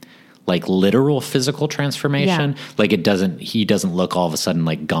 literal physical transformation. Yeah. Like he doesn't look all of a sudden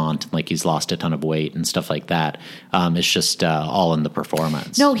like gaunt, like he's lost a ton of weight and stuff like that. It's just all in the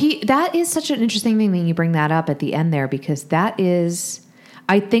performance. No, that is such an interesting thing that you bring that up at the end there, because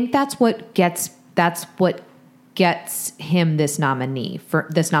I think that's what gets him this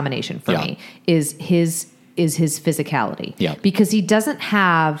nomination for me is his physicality. Yeah. Because he doesn't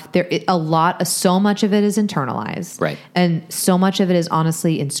have so much of it is internalized. Right. And so much of it is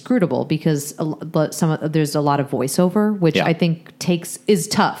honestly inscrutable because there's a lot of voiceover, which I think is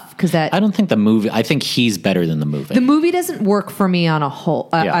tough because I don't think I think he's better than the movie. The movie doesn't work for me on a whole,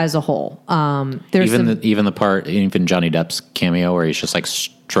 as a whole. There's even Johnny Depp's cameo where he's just like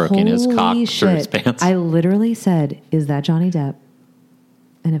stroking his cock through his pants. I literally said, "Is that Johnny Depp?"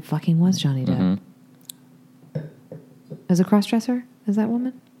 And it fucking was Johnny Depp. Mm-hmm. As a crossdresser? Is that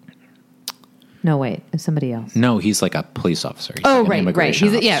woman? No, wait. It's somebody else. No, he's like a police officer. He's Oh, like an right. immigration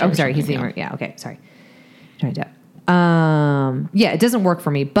I'm officer sorry. or He's the something, okay. Sorry. Johnny Depp. It doesn't work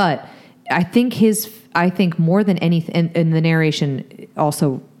for me, but I think more than anything, and the narration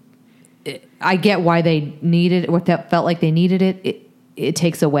also, I get why they needed what that felt like they needed it. It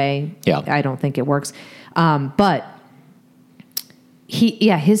takes away. Yeah. I don't think it works. But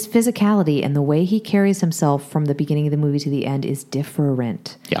his physicality and the way he carries himself from the beginning of the movie to the end is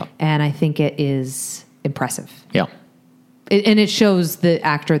different. Yeah. And I think it is impressive. Yeah. And it shows the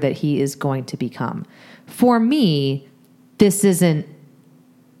actor that he is going to become. For me, this isn't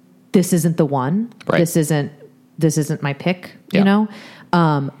the one. Right. This isn't my pick, Yeah. you know?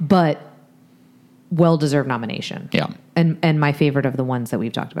 But well-deserved nomination. Yeah. And my favorite of the ones that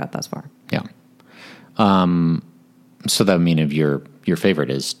we've talked about thus far. Yeah. So that would mean if your favorite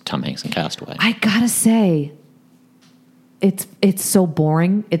is Tom Hanks in Castaway. I gotta say, it's so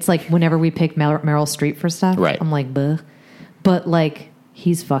boring. It's like whenever we pick Meryl Streep for stuff, Right. I'm like, bleh. But like,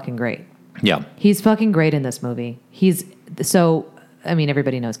 he's fucking great. Yeah. He's fucking great in this movie.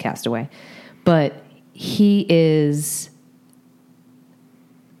 Everybody knows Castaway, but he is,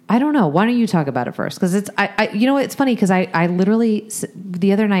 I don't know. Why don't you talk about it first? Because it's funny because I literally,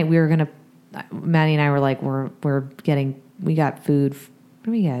 the other night Maddie and I were like, we got food. What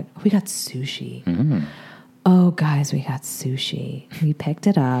do we get? We got sushi. Mm-hmm. Oh, guys, we got sushi. We picked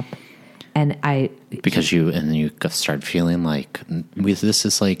it up. And because you start feeling like this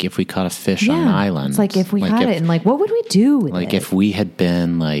is like if we caught a fish on an island. It's like if we caught it, and like what would we do with it? Like if we had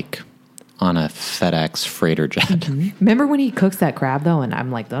been like on a FedEx freighter jet. Mm-hmm. Remember when he cooks that crab though, and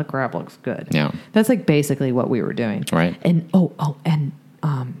I'm like, that crab looks good. Yeah, that's like basically what we were doing, right? And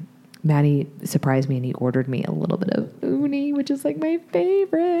Maddie surprised me and he ordered me a little bit of uni, which is like my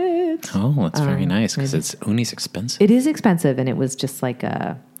favorite. Oh, that's very nice because uni's expensive. It is expensive, and it was just like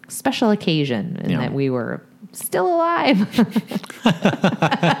a special occasion and that we were still alive. So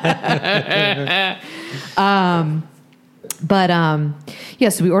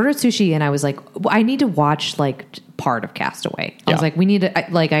we ordered sushi and I was like, I need to watch like part of Castaway. I was like, we need to,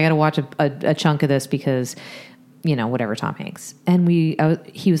 I got to watch a chunk of this because, you know, whatever, Tom Hanks. And he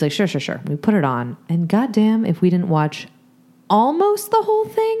was like, sure. We put it on, and goddamn if we didn't watch almost the whole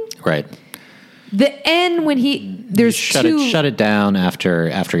thing. Right. The end when shut it down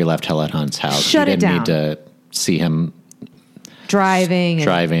after he left Helen Hunt's house. You didn't need to see him driving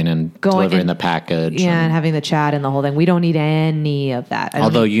and delivering the package. Yeah, and having the chat and the whole thing. We don't need any of that.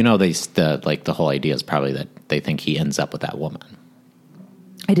 Although the whole idea is probably that they think he ends up with that woman.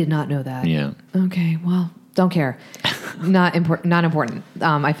 I did not know that. Yeah. Okay. Well, don't care. Not important.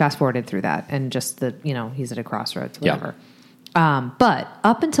 I fast forwarded through that and just he's at a crossroads. Whatever. Yeah. But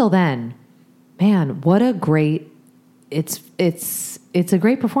up until then. Man, what a great! It's a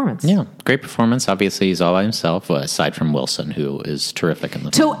great performance. Yeah, great performance. Obviously, he's all by himself, aside from Wilson, who is terrific in the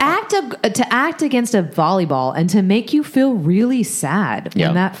film. To act against a volleyball and to make you feel really sad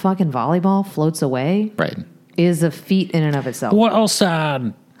when that fucking volleyball floats away, right, is a feat in and of itself. Well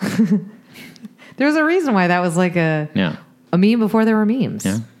sad. There's a reason why that was like a meme before there were memes.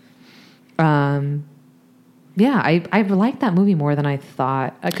 Yeah. I liked that movie more than I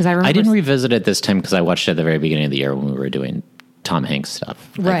thought because I remember I didn't revisit it this time because I watched it at the very beginning of the year when we were doing Tom Hanks stuff.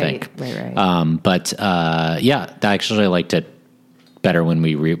 Right. But I actually liked it better when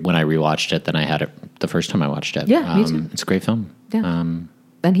I rewatched it than I had it the first time I watched it. Yeah, me too. It's a great film. Yeah.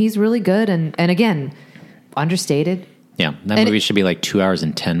 And he's really good and again, understated. Yeah, that movie should be like 2 hours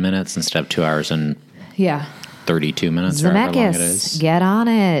and 10 minutes instead of 2 hours and 32 minutes. Zemeckis, get on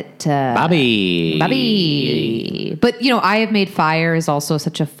it. Bobby. But, I Have Made Fire is also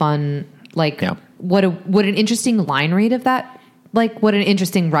such a fun, what an interesting line read of that. Like, what an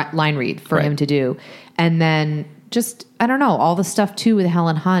interesting line read for him to do. And then just, I don't know, all the stuff, too, with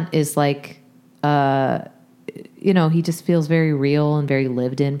Helen Hunt is like, he just feels very real and very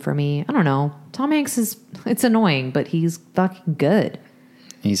lived in for me. I don't know. Tom Hanks it's annoying, but he's fucking good.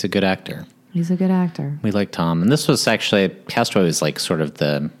 He's a good actor. He's a good actor. We like Tom. And this was actually, Castaway was like sort of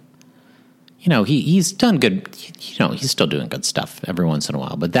the, he's done good, he's still doing good stuff every once in a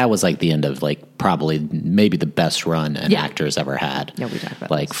while. But that was like the end of like probably maybe the best run an actor's ever had. Yeah, we talked about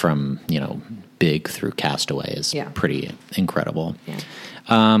like this. From, Big through Castaway is pretty incredible. Yeah.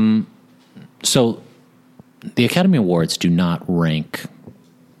 So the Academy Awards do not rank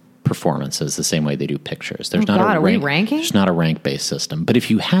performances the same way they do pictures. There's are we ranking? There's not a rank-based system. But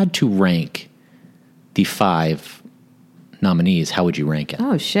if you had to rank the 5 nominees, how would you rank it?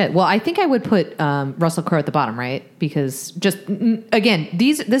 Oh, shit. Well, I think I would put Russell Crowe at the bottom, right? Because just, again,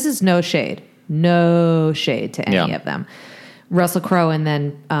 this is no shade. No shade to any of them. Russell Crowe and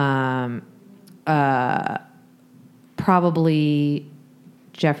then probably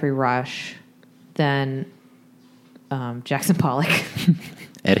Jeffrey Rush, then Jackson Pollock.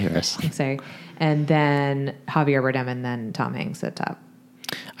 Ed Harris. Sorry. And then Javier Bardem and then Tom Hanks at top.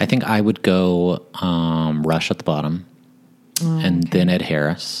 I think I would go Rush at the bottom and then Ed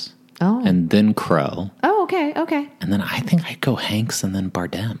Harris. Oh. and then Crow. Oh, okay. And then I think I'd go Hanks and then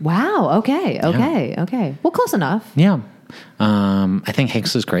Bardem. Wow. Okay. Well, close enough. Yeah. I think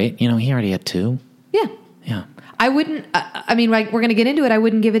Hanks is great. He already had 2. Yeah. Yeah. I wouldn't, I mean, like, we're going to get into it. I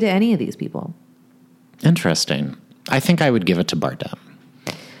wouldn't give it to any of these people. Interesting. I think I would give it to Bardem.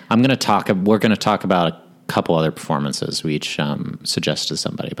 We're going to talk about a couple other performances we each suggest to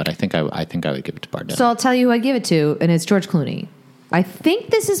somebody, but I think I would give it to Bardem. So I'll tell you who I'd give it to, and it's George Clooney. I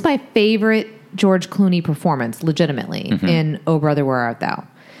think this is my favorite George Clooney performance, legitimately, in Oh Brother, Where Art Thou?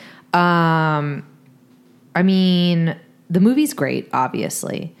 I mean, the movie's great,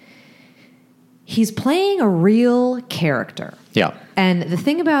 obviously. He's playing a real character. Yeah. And the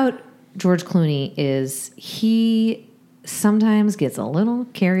thing about George Clooney is he sometimes gets a little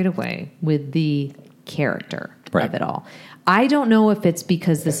carried away with the character of it all. I don't know if it's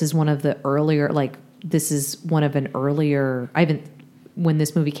because this is one of the earlier, when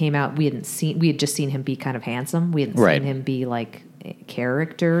this movie came out, we had just seen him be kind of handsome. We hadn't seen him be like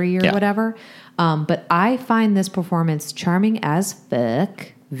character-y or whatever. But I find this performance charming as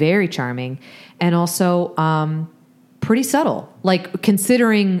fuck, very charming, and also pretty subtle. Like,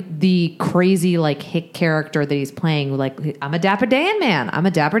 considering the crazy like hick character that he's playing, like, I'm a Dapper Dan man.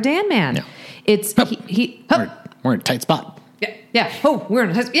 Yeah. It's we're in a tight spot. Yeah. Oh,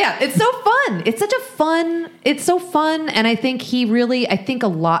 it's so fun. It's so fun. And I think I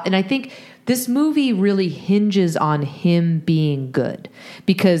think this movie really hinges on him being good,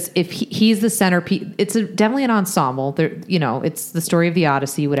 because if he's the centerpiece, it's definitely an ensemble. It's the story of the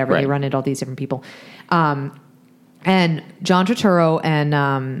Odyssey, whatever. They run into all these different people. And John Turturro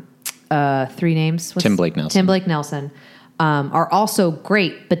and 3 names. Tim Blake Nelson. Are also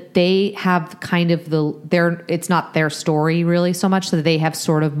great, but they have kind of it's not their story really so much, so they have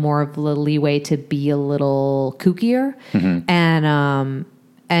sort of more of the leeway to be a little kookier, and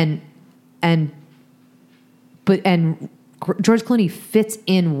George Clooney fits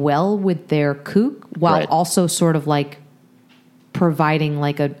in well with their kook while also sort of like providing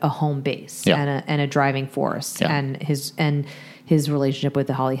like a home base and a driving force, and his relationship with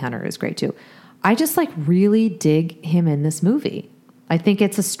the Holly Hunter is great too. I just like really dig him in this movie. I think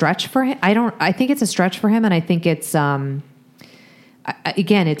it's a stretch for him. I think it's a stretch for him, and I think it's again,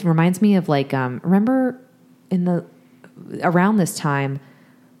 it reminds me of like remember around this time,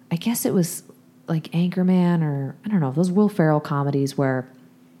 I guess it was like Anchorman, or I don't know, those Will Ferrell comedies where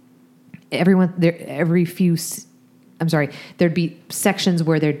there'd be sections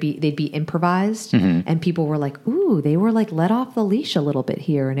where they'd be improvised, and people were like, ooh, they were like let off the leash a little bit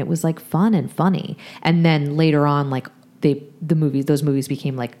here, and it was like fun and funny. And then later on, like those movies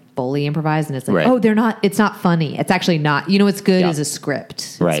became like fully improvised, and it's like, it's not funny. It's actually not, what's good is a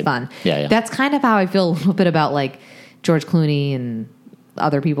script. It's fun. Yeah. That's kind of how I feel a little bit about like George Clooney and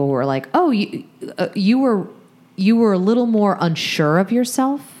other people who are like, oh, you were a little more unsure of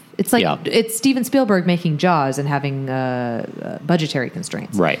yourself. It's like it's Steven Spielberg making Jaws and having budgetary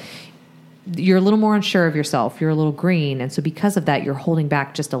constraints. Right. You're a little more unsure of yourself. You're a little green, and so because of that, you're holding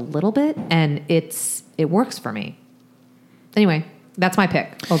back just a little bit, and it works for me. Anyway, that's my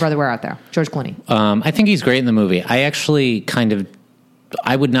pick. Oh, Brother, Where Art Thou? George Clooney. I think he's great in the movie. I actually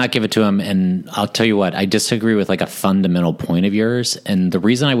I would not give it to him, and I'll tell you what, I disagree with like a fundamental point of yours, and the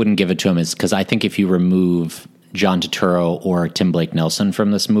reason I wouldn't give it to him is because I think if you remove John Turturro or Tim Blake Nelson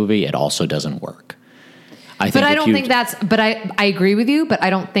from this movie, it also doesn't work. I agree with you, but I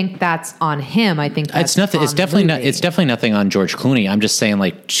don't think that's on him. I think that's it's definitely nothing on George Clooney. I'm just saying,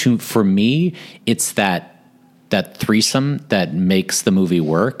 like, for me, it's that threesome that makes the movie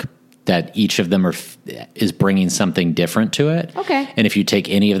work, that each of them is bringing something different to it. Okay. And if you take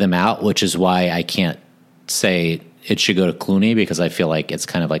any of them out, which is why I can't say it should go to Clooney, because I feel like it's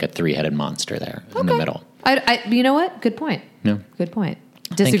kind of like a 3-headed monster there in the middle. You know what? Good point. Yeah. Good point.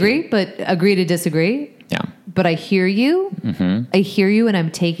 Disagree, but agree to disagree. Yeah. But I hear you. Mm-hmm. I hear you, and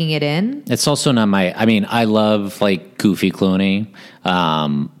I'm taking it in. It's also not I love like goofy Clooney,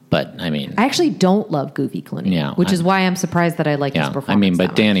 but I actually don't love goofy Clooney. Yeah, which is why I'm surprised that I like his performance.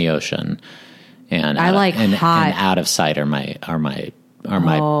 But Danny Ocean and Out of Sight are my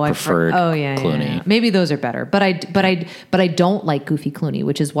preferred Clooney. Yeah. Maybe those are better, but I don't like goofy Clooney,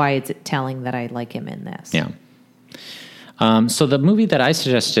 which is why it's telling that I like him in this. Yeah. So the movie that I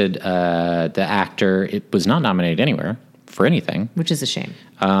suggested, the actor, it was not nominated anywhere for anything, which is a shame.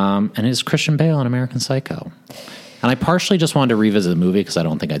 And it's Christian Bale in American Psycho. And I partially just wanted to revisit the movie because I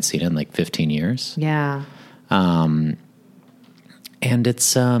don't think I'd seen it in like 15 years. Yeah. And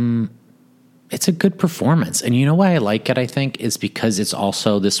it's a good performance. And you know why I like it, I think, is because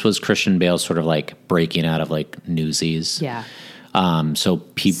this was Christian Bale sort of like breaking out of like Newsies. Yeah.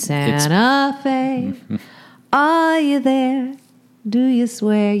 Santa Fe, are you there? Do you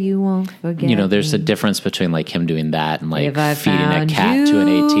swear you won't forget You know, there's me? a difference between like him doing that and like If I feeding a found cat you, to an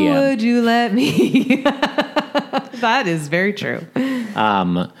ATM. would you let me? That is very true.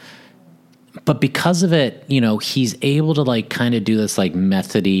 But because of it, you know, he's able to like kind of do this like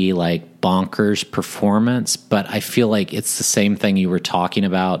methody, like bonkers performance. But I feel like it's the same thing you were talking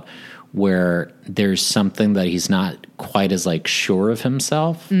about, where there's something that he's not quite as like sure of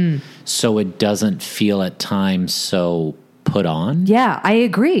himself. So it doesn't feel at times so put on. Yeah, I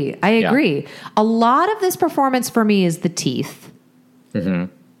agree. A lot of this performance for me is the teeth.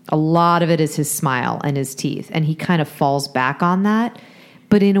 A lot of it is his smile and his teeth. And he kind of falls back on that,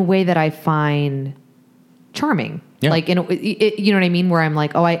 but in a way that I find charming. Yeah. Like, you know what I mean? Where I'm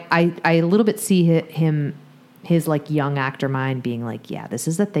like, oh, I a little bit see him, his like young actor mind being like, yeah, this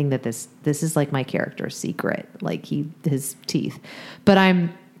is the thing that this is like my character's secret. Like his teeth. But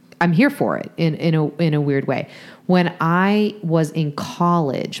I'm here for it in a weird way. When I was in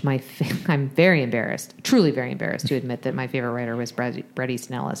college, I'm very embarrassed, truly very embarrassed to admit that my favorite writer was Bret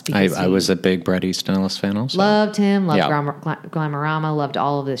Easton Ellis. Because I was a big Bret Easton Ellis fan also. Loved him, loved Yeah. Glamorama, loved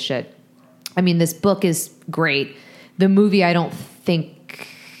all of this shit. I mean, this book is great. The movie, I don't think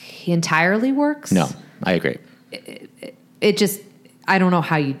entirely works. No, I agree. It just, I don't know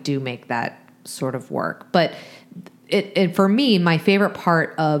how you do make that sort of work. But it for me, my favorite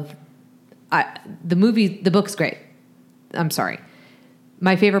part of the book's great. I'm sorry.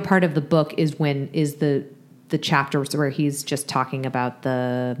 My favorite part of the book is the chapters where he's just talking about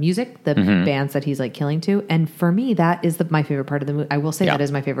the music, the bands that he's like killing to. And for me, that is my favorite part of the movie. I will say that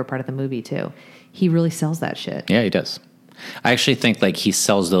is my favorite part of the movie too. He really sells that shit. Yeah, he does. I actually think like he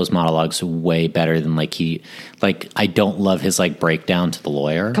sells those monologues way better than I don't love his like breakdown to the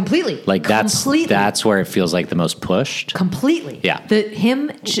lawyer. Completely. Like that's where it feels like the most pushed. Completely. Yeah.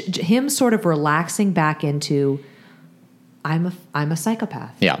 Him sort of relaxing back into, I'm a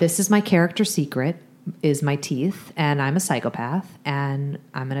psychopath. Yeah. This is my character secret, is my teeth, and I'm a psychopath, and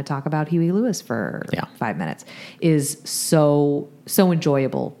I'm going to talk about Huey Lewis for 5 minutes, is so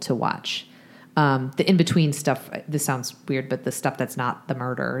enjoyable to watch. The in-between stuff, this sounds weird, but the stuff that's not the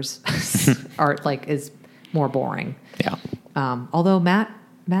murders is more boring. Yeah. Although Matt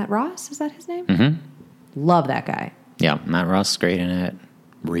Ross, is that his name? Mm-hmm. Love that guy. Yeah, Matt Ross is great in it.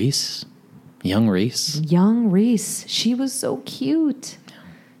 Young Reese. She was so cute.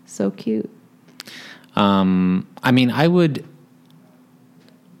 So cute. I mean,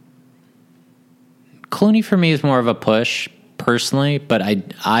 Clooney for me is more of a push personally, but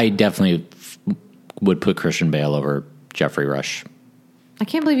I definitely would put Christian Bale over Jeffrey Rush. I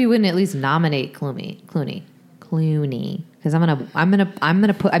can't believe you wouldn't at least nominate Clooney, because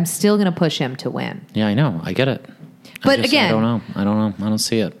I'm still gonna push him to win. Yeah, I know. I get it. But I again, don't know. I don't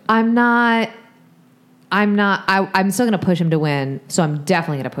see it. I'm still gonna push him to win. So I'm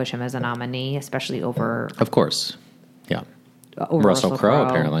definitely gonna push him as a nominee, especially over. Of course. Yeah. Over Russell Crowe,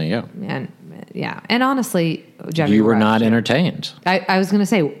 apparently. Yeah. And honestly, Jeffrey you were Rush, not entertained. I was gonna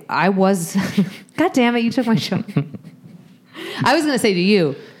say I was. God damn it! You took my show. I was gonna say to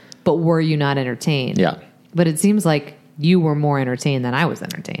you, but were you not entertained? Yeah. But it seems like you were more entertained than I was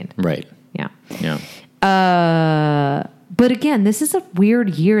entertained. Right. Yeah. Yeah. But again, this is a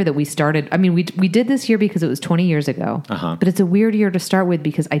weird year that we started. I mean, we did this year because it was 20 years ago. Uh-huh. But it's a weird year to start with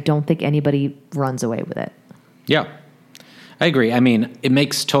because I don't think anybody runs away with it. Yeah. I agree. I mean, it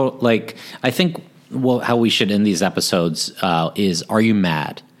makes total, like, I think how we should end these episodes is, are you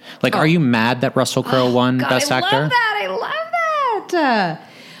mad? Like, are you mad that Russell Crowe won Best Actor? I love that.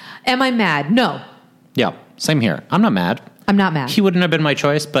 Am I mad? No. Yeah, same here. I'm not mad. I'm not mad. He wouldn't have been my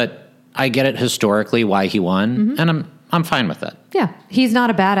choice, but I get it historically why he won, and I'm fine with it. Yeah, he's not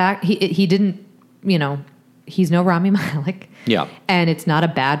a bad act. He didn't, he's no Rami Malek. Yeah. And it's not a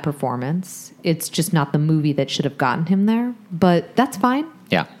bad performance. It's just not the movie that should have gotten him there, but that's fine.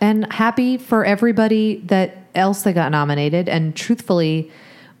 Yeah. And happy for everybody that got nominated. And truthfully,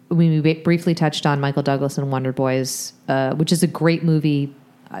 we briefly touched on Michael Douglas and Wonder Boys, which is a great movie.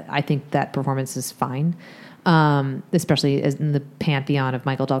 I think that performance is fine, especially in the pantheon of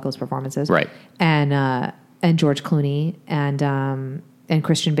Michael Douglas performances. Right. And George Clooney and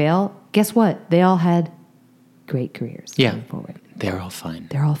Christian Bale. Guess what? They all had great careers. Yeah. Going forward. They're all fine.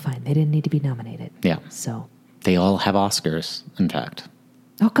 They're all fine. They didn't need to be nominated. Yeah. So they all have Oscars, in fact.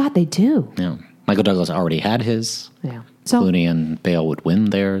 Oh God, they do. Yeah. Michael Douglas already had his. Yeah. So Clooney and Bale would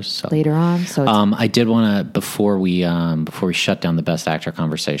win theirs. So. Later on. So I did want to before we shut down the Best Actor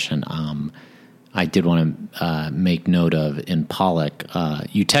conversation. I did want to make note of in Pollock.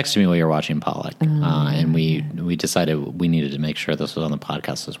 You texted me while you were watching Pollock, and we decided we needed to make sure this was on the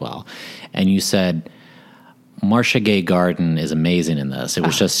podcast as well. And you said Marcia Gay Garden is amazing in this. It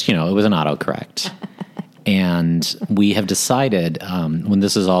was just, it was an autocorrect. And we have decided when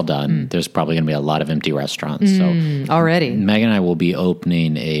this is all done, there's probably going to be a lot of empty restaurants. So already, Megan and I will be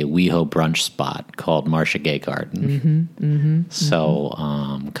opening a WeHo brunch spot called Marcia Gay Garden. So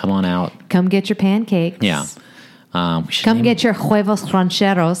come on out. Come get your pancakes. Yeah. Come get your huevos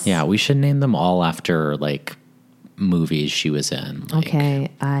rancheros. Yeah, we should name them all after like movies she was in. Like,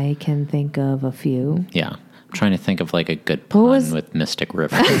 Okay, I can think of a few. Yeah. I'm trying to think of like a good pun with Mystic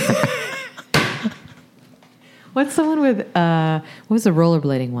River. What's the one with, what was the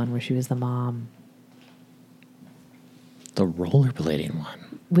rollerblading one where she was the mom? The rollerblading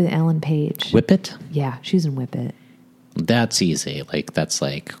one. With Ellen Page. Whip It? Yeah, she's in Whip It. That's easy. Like, that's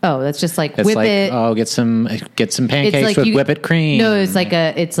like... Oh, that's just like That's Whip like, It. oh, get some pancakes like with Whip It cream. No, it's like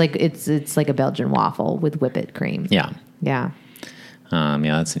a Belgian waffle with Whip It cream. Yeah. Yeah. Yeah,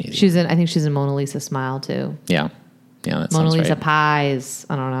 that's an easy I think she's in Mona Lisa Smile too. Yeah. Yeah, that Mona sounds Lisa right. Pies.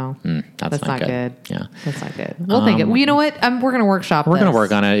 I don't know. That's not good. Yeah. That's not good. We'll think it. Well, you know what? We're going to workshop We're this. going to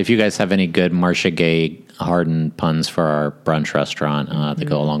work on it. If you guys have any good Marcia Gay Harden puns for our brunch restaurant that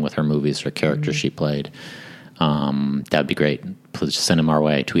go along with her movies or characters she played, that'd be great. Please send them our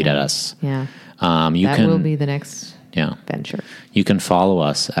way. Tweet at us. Yeah. That will be the next venture. You can follow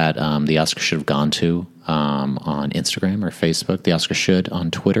us at The Oscar Should Have Gone To on Instagram or Facebook. The Oscar Should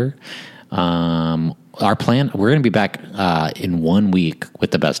on Twitter. Our plan, we're going to be back in 1 week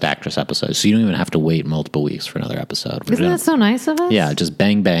with the Best Actress episode, so you don't even have to wait multiple weeks for another episode. Isn't that so nice of us? Yeah, just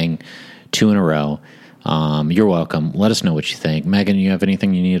bang, bang, 2 in a row. You're welcome. Let us know what you think. Megan, you have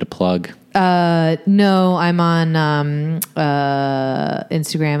anything you need to plug? No, I'm on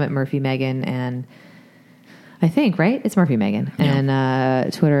Instagram at Murphy Meghann, and I think, right? It's Murphy Meghann. Yeah.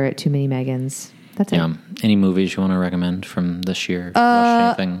 And Twitter at Too Many Megans. That's it. Any movies you want to recommend from this year?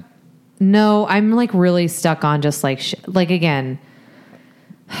 Watch anything? No, I'm like really stuck on just like again.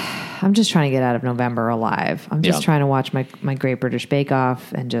 I'm just trying to get out of November alive. I'm just trying to watch my Great British Bake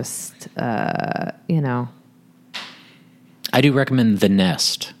Off and just I do recommend The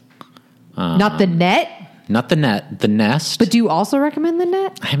Nest. Not The Net. Not The Net, The Nest. But do you also recommend The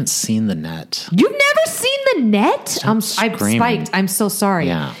Net? I haven't seen The Net. You've never seen The Net? I'm screaming. spiked. I'm so sorry.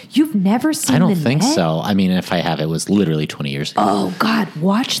 Yeah. You've never seen The Net? I don't think so. I mean, if I have, it was literally 20 years ago. Oh, God.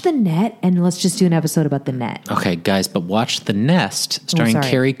 Watch The Net, and let's just do an episode about The Net. Okay, guys, but watch The Nest, starring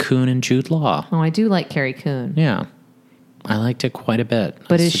Carrie Coon and Jude Law. Oh, I do like Carrie Coon. Yeah. I liked it quite a bit.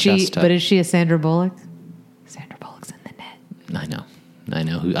 But is she a Sandra Bullock? Sandra Bullock's in The Net.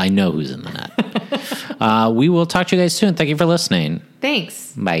 I know who's in The Net. We will talk to you guys soon. Thank you for listening.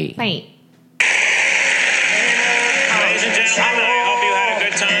 Thanks. Bye. Bye.